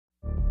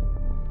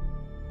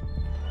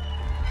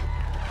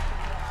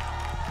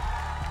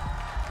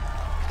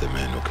The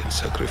man who can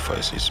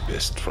sacrifice his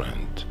best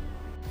friend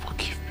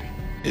Forgive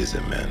me. is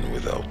a man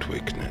without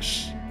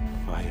weakness.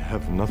 I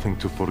have nothing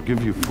to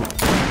forgive you for.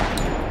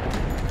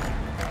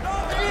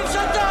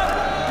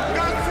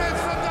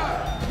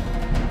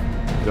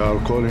 They are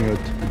calling it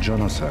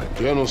genocide.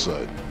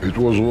 Genocide. It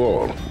was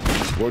war.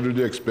 What did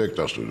they expect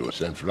us to do?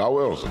 Send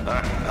flowers?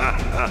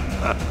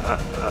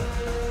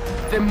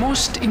 The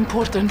most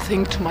important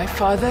thing to my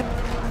father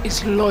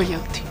is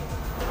loyalty.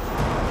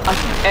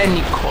 At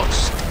any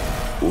cost.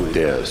 Who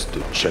dares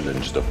to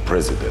challenge the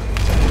president?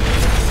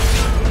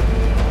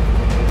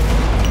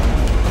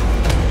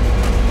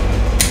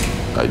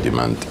 I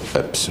demand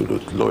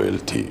absolute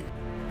loyalty.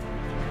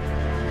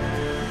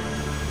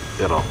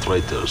 There are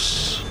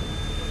traitors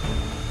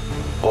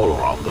all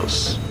around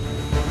us.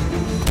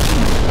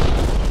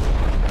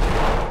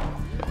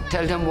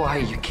 Tell them why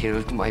you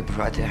killed my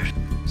brother.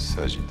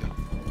 Saddam,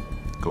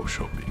 go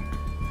shopping.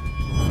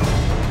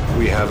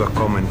 We have a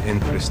common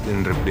interest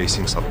in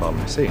replacing Saddam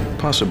Hussein.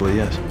 Possibly,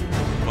 yes.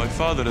 My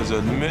father has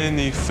had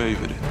many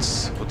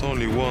favorites, but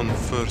only one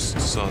first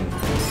son.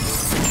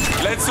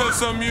 Let's have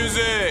some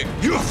music!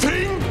 You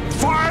think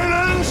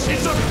violence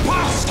is a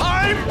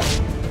pastime?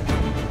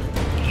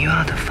 You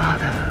are the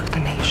father of the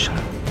nation.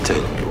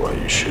 Tell me why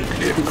you should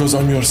live. Because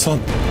I'm your son.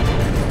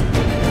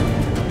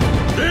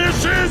 This